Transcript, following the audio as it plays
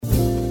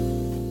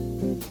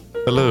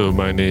Hello,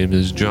 my name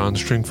is John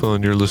Stringfellow,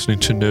 and you're listening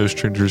to No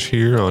Strangers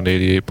Here on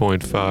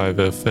 88.5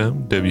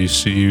 FM,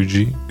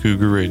 WCUG,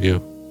 Cougar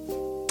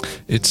Radio.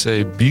 It's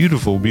a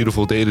beautiful,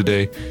 beautiful day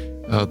today.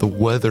 The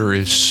weather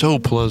is so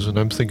pleasant.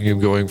 I'm thinking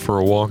of going for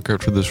a walk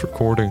after this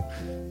recording,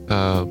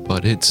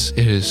 but it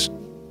is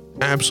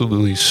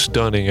absolutely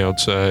stunning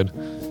outside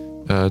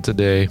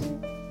today.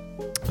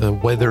 The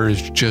weather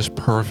is just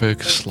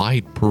perfect,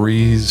 slight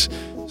breeze,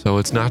 so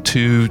it's not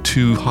too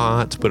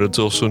hot, but it's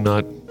also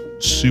not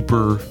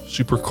super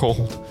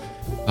cold.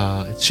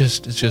 It's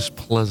just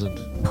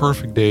pleasant.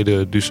 Perfect day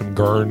to do some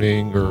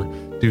gardening or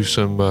do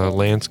some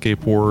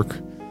landscape work.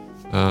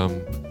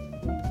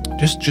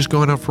 Just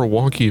going out for a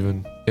walk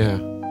even. Yeah,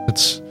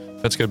 that's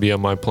gonna be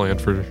on my plan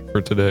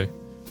for today.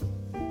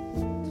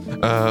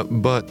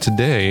 But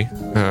today,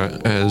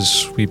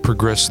 as we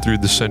progress through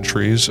the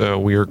centuries,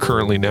 we are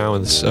currently now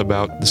in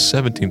about the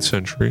 17th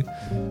century.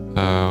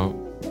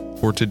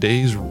 For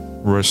today's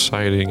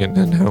reciting and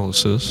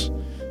analysis,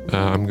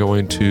 I'm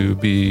going to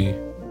be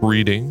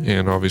reading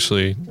and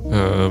obviously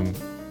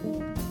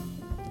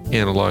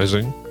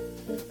analyzing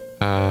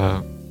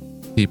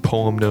the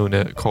poem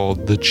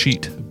called The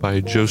Cheat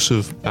by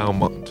Joseph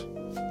Beaumont.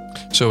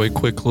 So a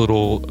quick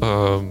little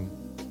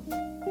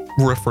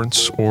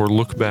reference or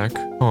look back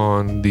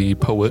on the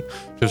poet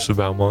Joseph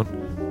Beaumont.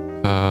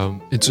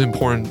 It's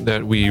important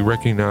that we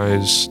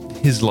recognize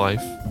his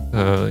life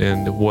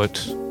and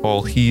what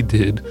all he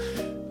did,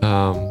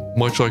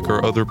 much like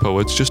our other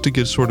poets, just to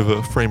get sort of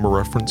a frame of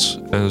reference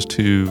as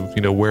to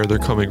where they're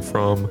coming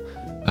from,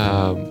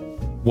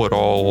 what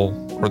all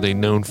are they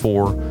known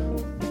for,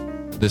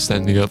 this, that,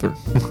 and the other.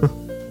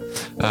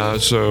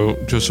 So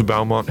Joseph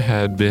Beaumont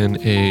had been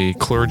a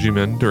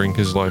clergyman during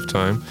his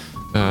lifetime,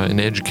 an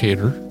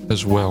educator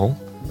as well,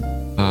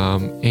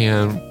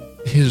 and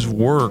his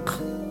work,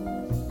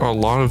 a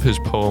lot of his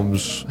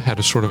poems had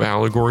a sort of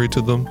allegory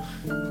to them,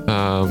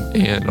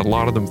 and a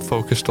lot of them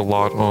focused a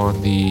lot on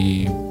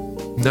the,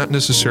 not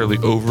necessarily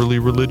overly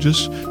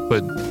religious,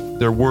 but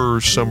there were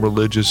some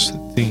religious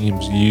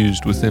themes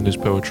used within his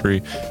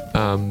poetry.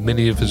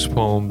 Many of his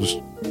poems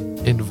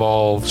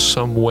involve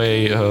some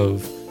way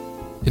of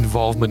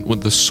involvement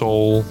with the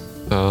soul,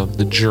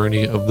 the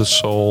journey of the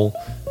soul.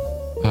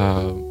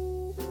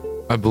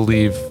 I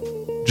believe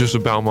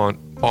Joseph Beaumont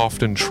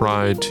often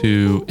tried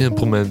to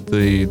implement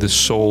the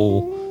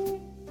soul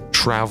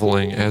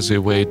traveling as a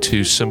way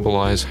to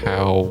symbolize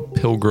how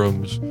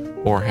pilgrims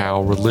or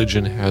how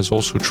religion has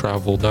also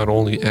traveled, not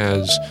only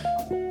as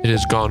it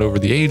has gone over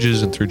the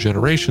ages and through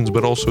generations,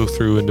 but also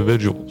through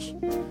individuals.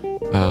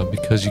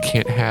 Because you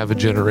can't have a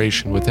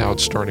generation without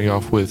starting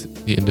off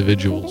with the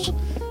individuals.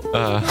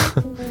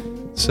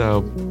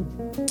 So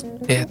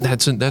yeah,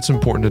 that's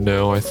important to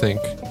know, I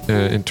think,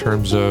 in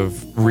terms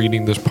of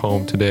reading this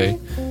poem today.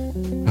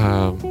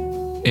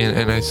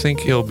 And I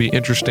think it'll be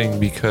interesting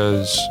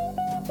because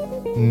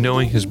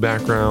knowing his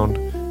background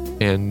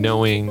and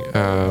knowing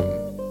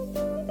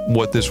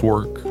what this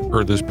work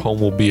or this poem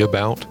will be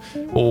about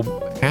will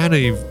add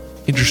a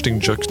interesting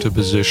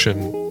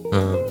juxtaposition,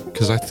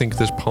 because I think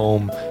this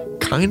poem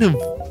kind of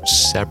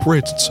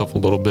separates itself a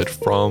little bit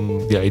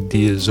from the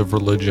ideas of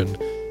religion,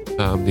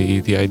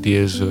 the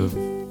ideas of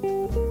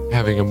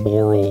having a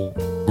moral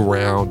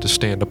ground to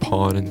stand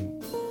upon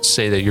and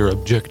say that you're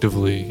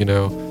objectively,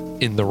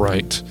 in the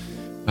right,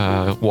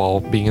 while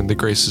being in the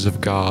graces of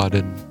God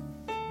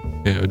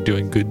and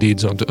doing good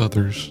deeds unto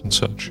others and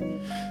such.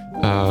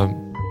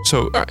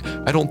 So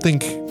I don't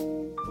think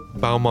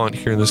Beaumont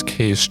here in this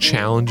case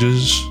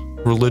challenges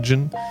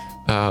religion,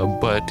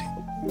 but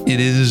it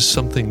is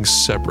something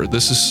separate.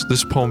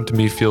 This poem to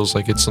me feels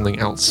like it's something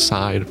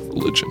outside of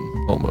religion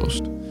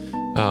almost,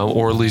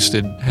 or at least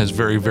it has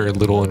very, very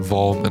little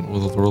involvement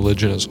with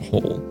religion as a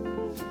whole.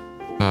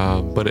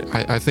 But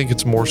I think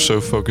it's more so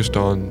focused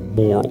on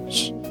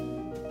morals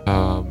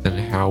and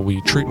how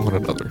we treat one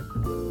another.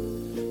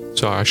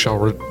 So I shall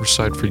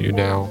recite for you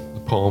now the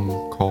poem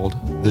called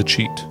The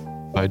Cheat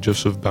by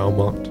Joseph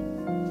Beaumont.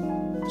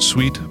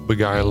 Sweet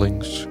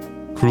beguilings,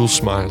 cruel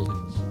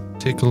smilings,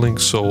 tickling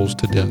souls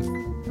to death,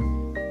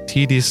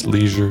 tedious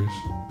leisures,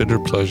 bitter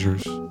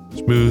pleasures,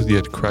 smooth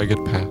yet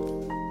cragged path,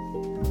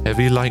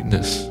 heavy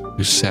lightness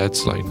whose sad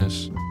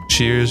slightness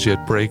cheers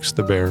yet breaks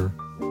the bearer,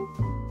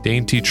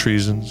 dainty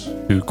treasons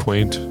who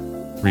quaint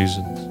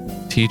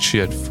reasons teach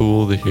yet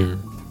fool the hearer,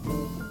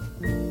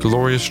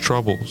 glorious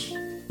troubles,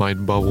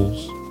 might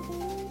bubbles,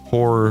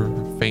 horror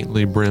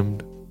faintly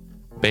brimmed,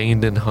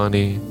 baned in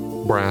honey,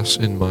 brass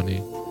in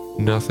money,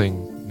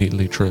 nothing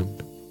neatly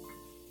trimmed,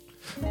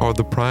 are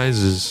the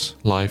prizes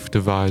life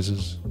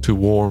devises to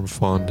warm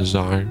fond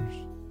desires,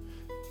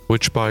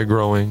 which by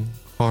growing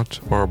hot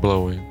are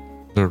blowing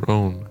their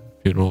own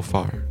funeral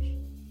fires.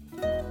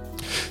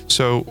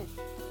 So,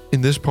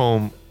 in this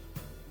poem,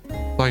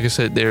 like I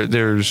said,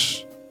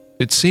 there's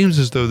it seems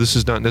as though this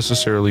is not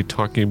necessarily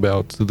talking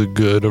about the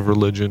good of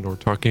religion or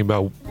talking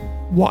about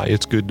why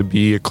it's good to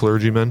be a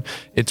clergyman.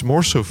 It's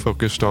more so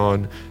focused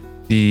on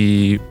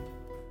the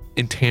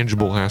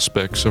intangible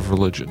aspects of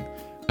religion,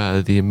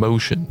 the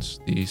emotions,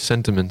 the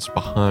sentiments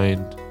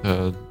behind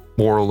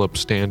moral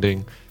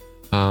upstanding.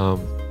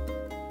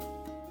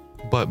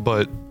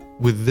 But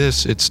with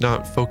this, it's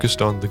not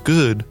focused on the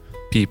good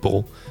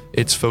people.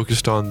 It's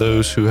focused on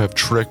those who have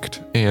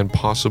tricked and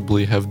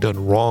possibly have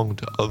done wrong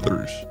to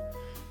others.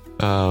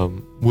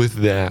 With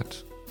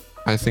that,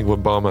 I think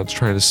what Beaumont's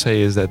trying to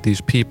say is that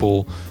these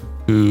people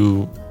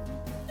who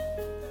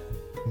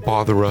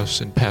bother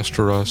us and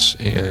pester us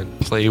and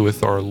play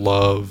with our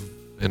love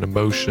and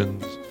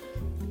emotions,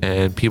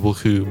 and people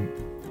who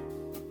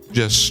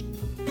just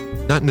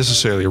not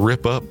necessarily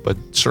rip up, but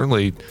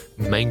certainly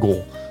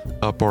mangle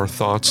up our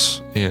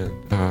thoughts and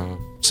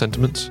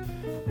sentiments,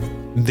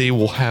 they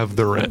will have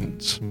their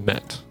ends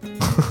met.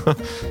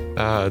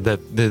 That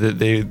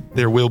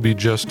there will be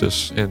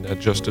justice, and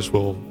that justice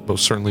will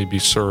most certainly be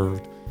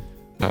served.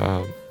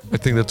 I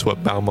think that's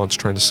what Beaumont's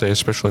trying to say,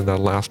 especially in that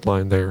last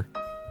line there.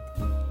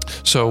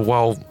 So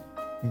while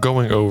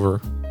going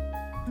over,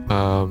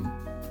 of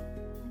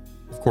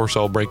course,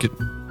 I'll break it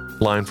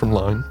line from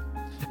line.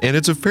 And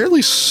it's a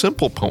fairly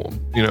simple poem.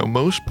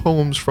 Most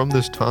poems from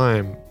this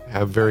time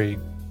have very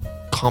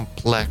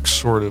complex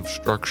sort of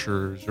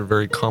structures or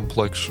very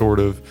complex sort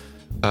of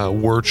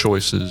word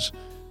choices.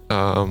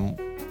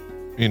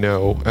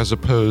 As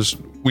opposed,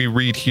 we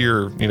read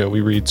here,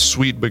 we read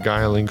sweet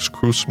beguilings,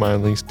 cruel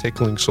smilings,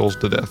 tickling souls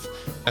to death,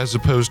 as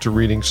opposed to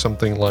reading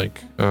something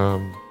like,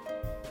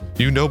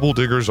 you noble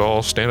diggers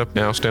all, stand up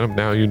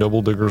now, you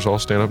noble diggers all,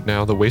 stand up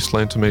now, the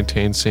wasteland to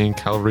maintain, seeing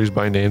Calvaries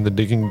by name, the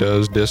digging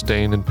does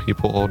disdain and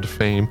people all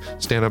defame,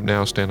 stand up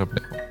now,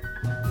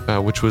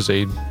 which was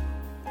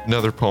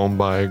another poem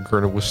by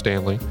Gernot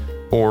Winstanley.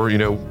 Or,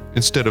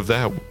 instead of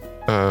that,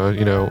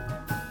 you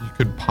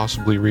could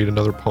possibly read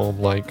another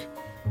poem like,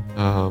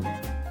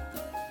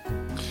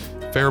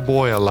 fair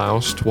boy,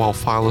 aloust, while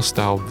filest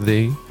thou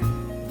thee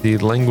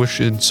languish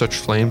in such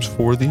flames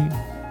for thee?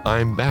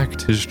 I'm back,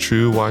 'tis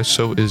true, why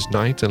so is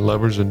night, and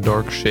lovers in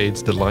dark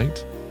shades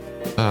delight,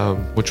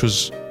 which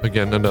was,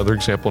 again, another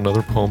example,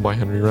 another poem by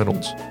Henry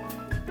Reynolds.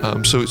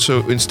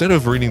 So instead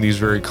of reading these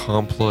very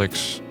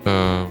complex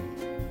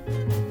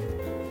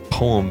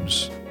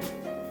poems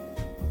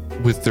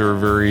with their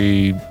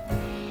very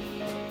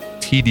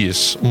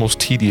almost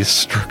tedious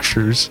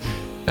structures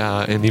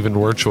and even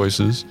word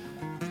choices,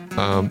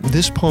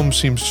 this poem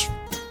seems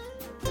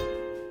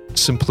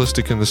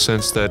simplistic in the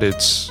sense that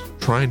it's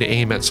trying to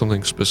aim at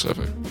something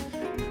specific.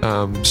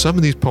 Some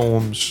of these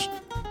poems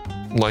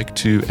like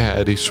to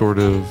add a sort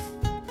of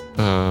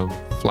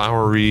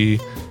flowery,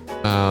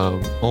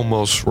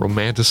 almost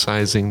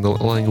romanticizing the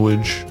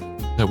language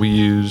that we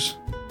use,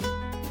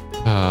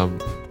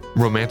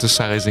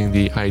 romanticizing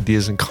the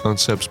ideas and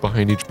concepts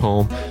behind each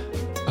poem,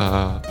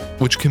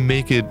 which can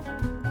make it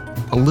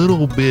a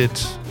little bit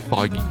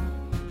foggy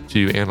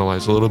to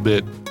analyze, a little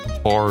bit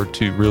hard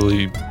to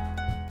really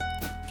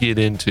get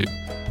into.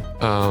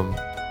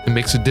 It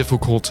makes it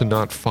difficult to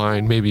not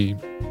find maybe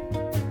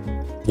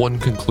one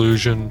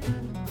conclusion,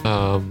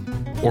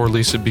 or at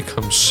least it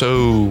becomes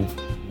so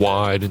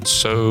wide and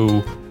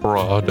so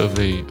broad of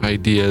an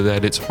idea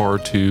that it's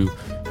hard to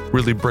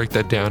really break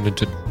that down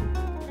into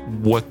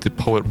what the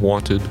poet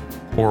wanted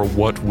or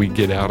what we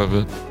get out of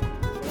it.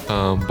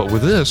 But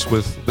with this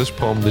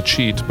poem, The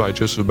Cheat by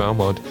Joseph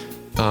Beaumont,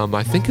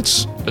 I think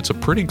it's a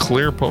pretty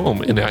clear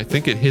poem, and I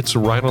think it hits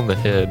right on the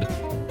head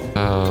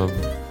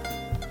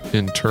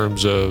in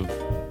terms of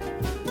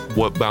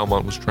what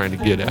Beaumont was trying to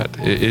get at.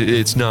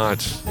 It's not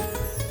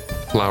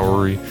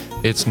flowery,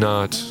 it's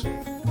not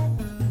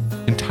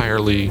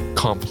entirely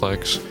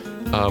complex,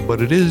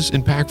 but it is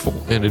impactful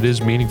and it is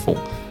meaningful.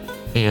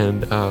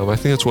 And I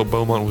think that's what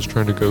Beaumont was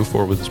trying to go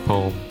for with this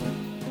poem.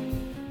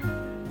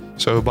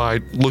 So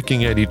by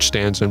looking at each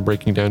stanza and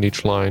breaking down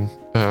each line,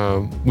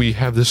 we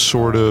have this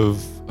sort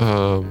of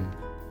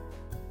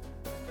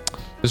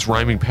this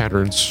rhyming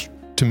patterns,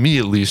 to me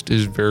at least,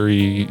 is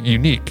very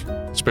unique,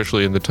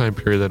 especially in the time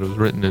period that it was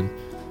written in.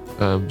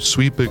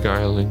 Sweet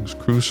beguilings,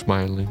 cruel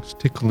smilings,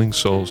 tickling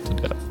souls to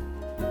death.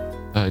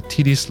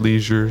 Tedious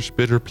leisures,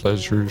 bitter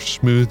pleasures,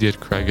 smooth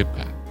yet cragged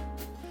path.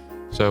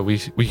 So we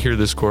hear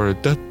this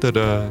chord da da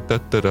da da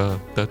da da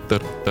da da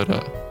da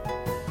da.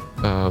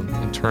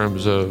 In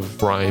terms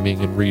of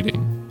rhyming and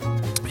reading,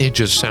 it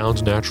just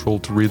sounds natural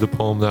to read the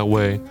poem that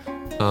way,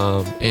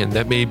 and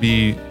that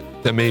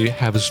may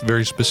have a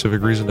very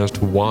specific reason as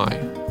to why.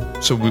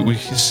 So we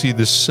see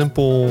this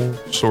simple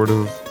sort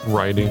of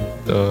writing,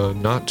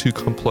 not too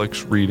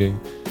complex reading,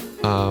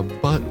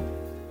 but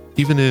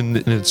even in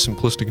its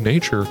simplistic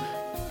nature,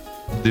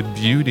 the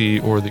beauty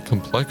or the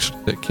complexity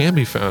that can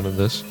be found in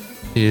this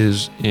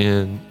is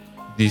in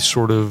these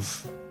sort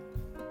of,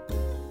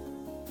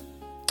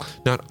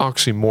 not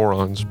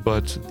oxymorons,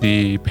 but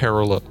the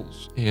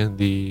parallels and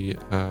the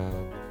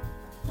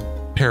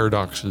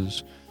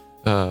paradoxes,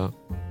 the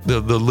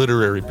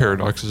literary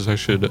paradoxes, I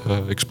should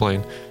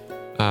explain,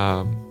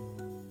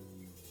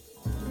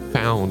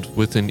 found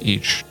within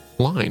each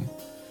line.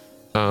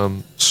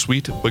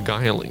 Sweet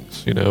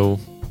beguilings,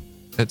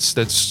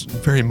 that's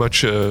very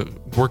much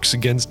works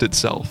against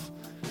itself.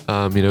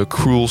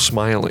 Cruel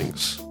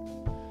smilings.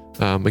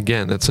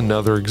 Again, that's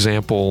another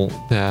example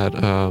that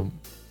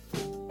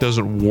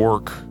doesn't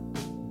work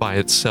by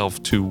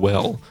itself too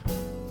well.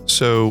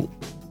 So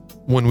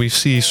when we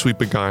see sweet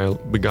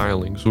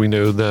beguilings, we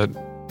know that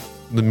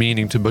the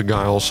meaning to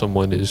beguile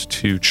someone is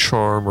to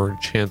charm or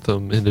enchant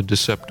them in a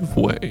deceptive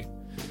way.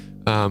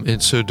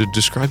 And so to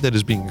describe that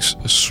as being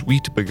a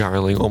sweet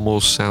beguiling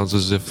almost sounds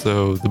as if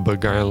though the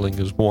beguiling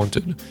is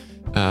wanted,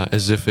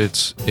 as if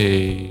it's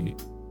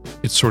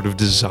sort of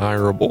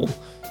desirable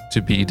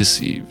to be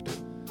deceived.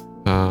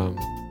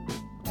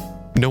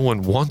 No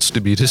one wants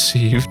to be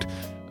deceived.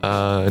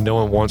 No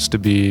one wants to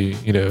be,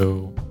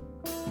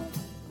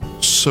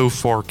 so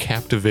far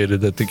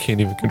captivated that they can't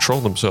even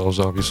control themselves,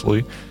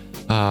 obviously.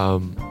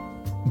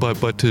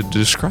 But to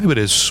describe it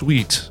as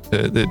sweet,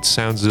 it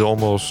sounds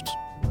almost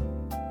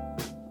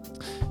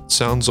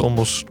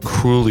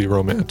cruelly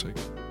romantic,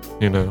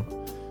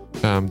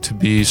 to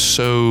be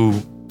so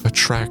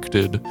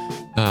attracted,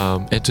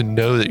 and to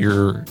know that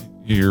you're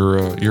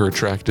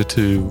attracted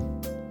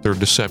to their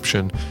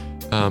deception,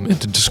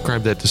 and to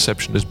describe that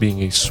deception as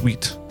being a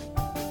sweet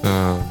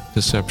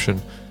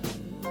deception,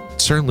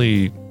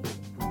 certainly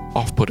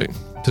off-putting,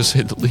 to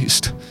say the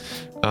least.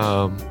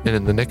 And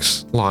in the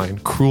next line,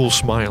 cruel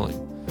smiling,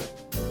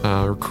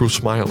 or cruel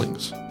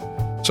smilings.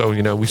 So,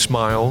 we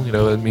smile,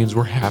 it means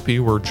we're happy,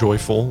 we're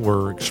joyful,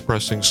 we're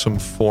expressing some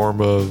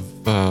form of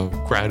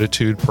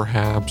gratitude,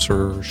 perhaps,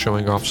 or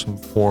showing off some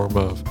form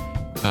of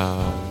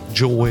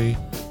joy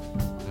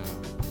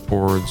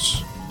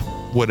towards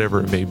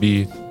whatever it may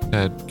be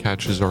that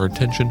catches our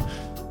attention.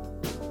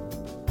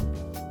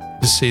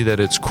 To say that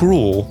it's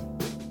cruel,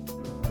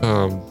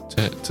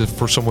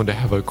 for someone to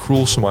have a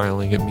cruel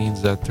smiling, it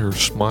means that they're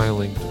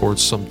smiling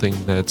towards something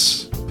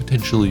that's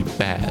potentially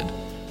bad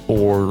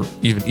or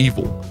even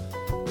evil.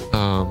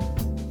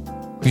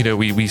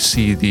 We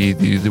see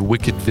the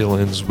wicked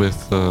villains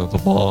with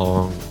the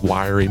long,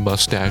 wiry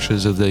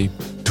mustaches as they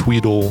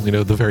tweedle,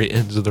 the very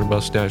ends of their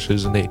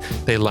mustaches, and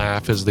they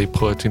laugh as they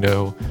put,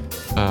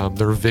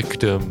 their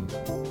victim,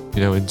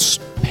 in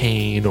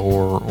pain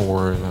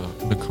or in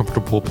an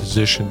uncomfortable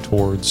position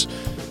towards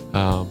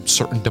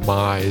certain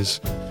demise.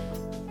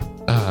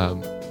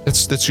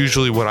 That's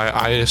usually what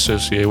I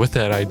associate with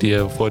that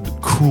idea of what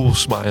cruel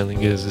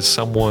smiling is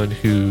someone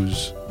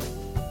who's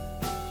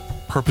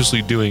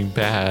purposely doing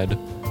bad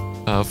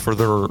for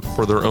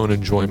their own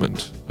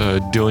enjoyment,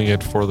 doing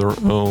it for their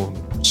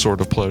own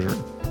sort of pleasure,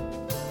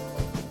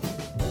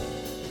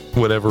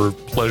 whatever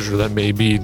pleasure that may be.